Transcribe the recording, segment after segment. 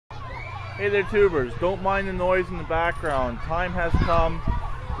Hey there tubers, don't mind the noise in the background. Time has come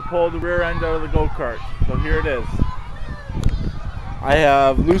to pull the rear end out of the go-kart. So here it is. I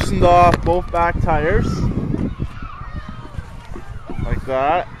have loosened off both back tires. Like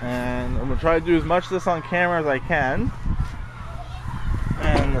that. And I'm going to try to do as much of this on camera as I can.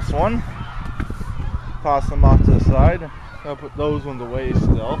 And this one. Toss them off to the side. I'll put those ones away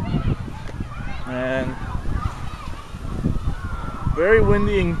still. And very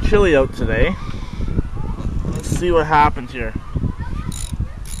windy and chilly out today. Let's see what happens here.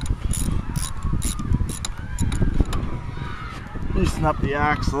 Loosen up the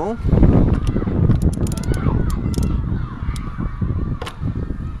axle.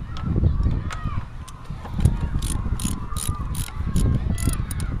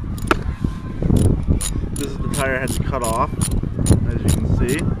 This is the tire I had to cut off, as you can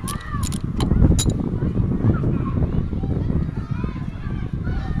see.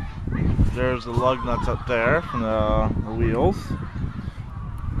 There's the lug nuts up there from the wheels.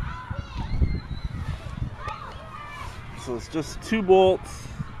 So it's just 2 bolts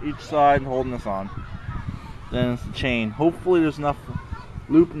each side holding this on. Then it's the chain. Hopefully there's enough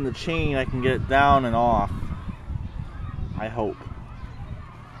loop in the chain I can get it down and off. I hope.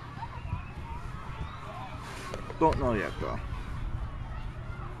 Don't know yet though.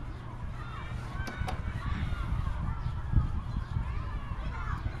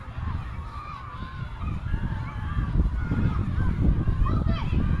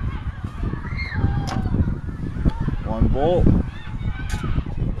 One bolt.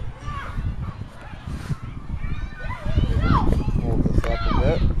 Hold this up a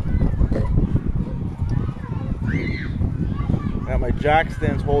bit. Got my jack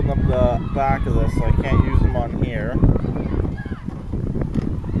stands holding up the back of this, so I can't use them on here.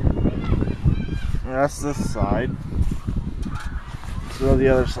 And that's this side. Let's go to the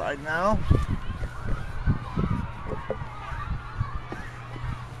other side now.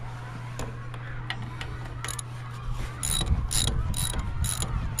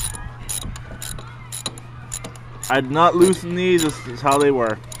 I did not loosen these, this is how they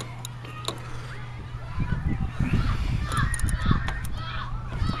were.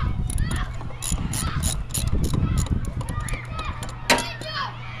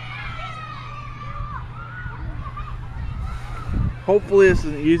 Hopefully this is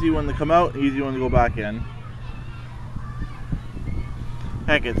an easy one to come out, an easy one to go back in.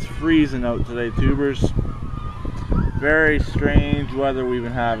 Heck, it's freezing out today, tubers. Very strange weather we've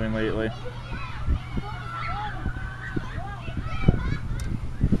been having lately.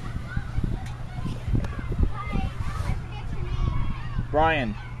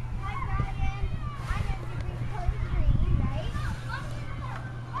 Brian.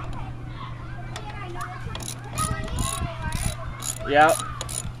 Yep.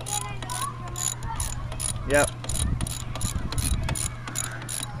 Yep.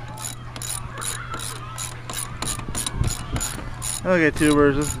 Okay,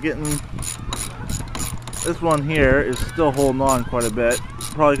 tubers, this is getting. This one here is still holding on quite a bit.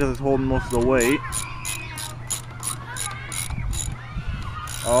 Probably because it's holding most of the weight.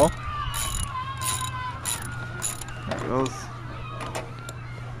 Oh, there it goes.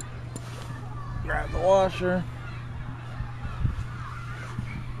 Grab the washer.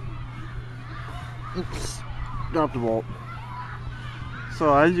 Oops, dropped the bolt.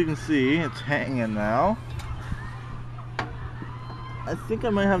 So as you can see, it's hanging now. I think I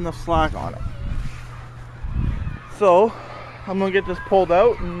might have enough slack on it. So I'm gonna get this pulled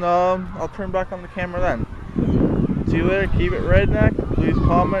out, and I'll turn back on the camera then. See you later. Keep it redneck. Please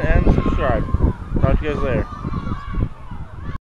comment and subscribe. Talk to you guys later.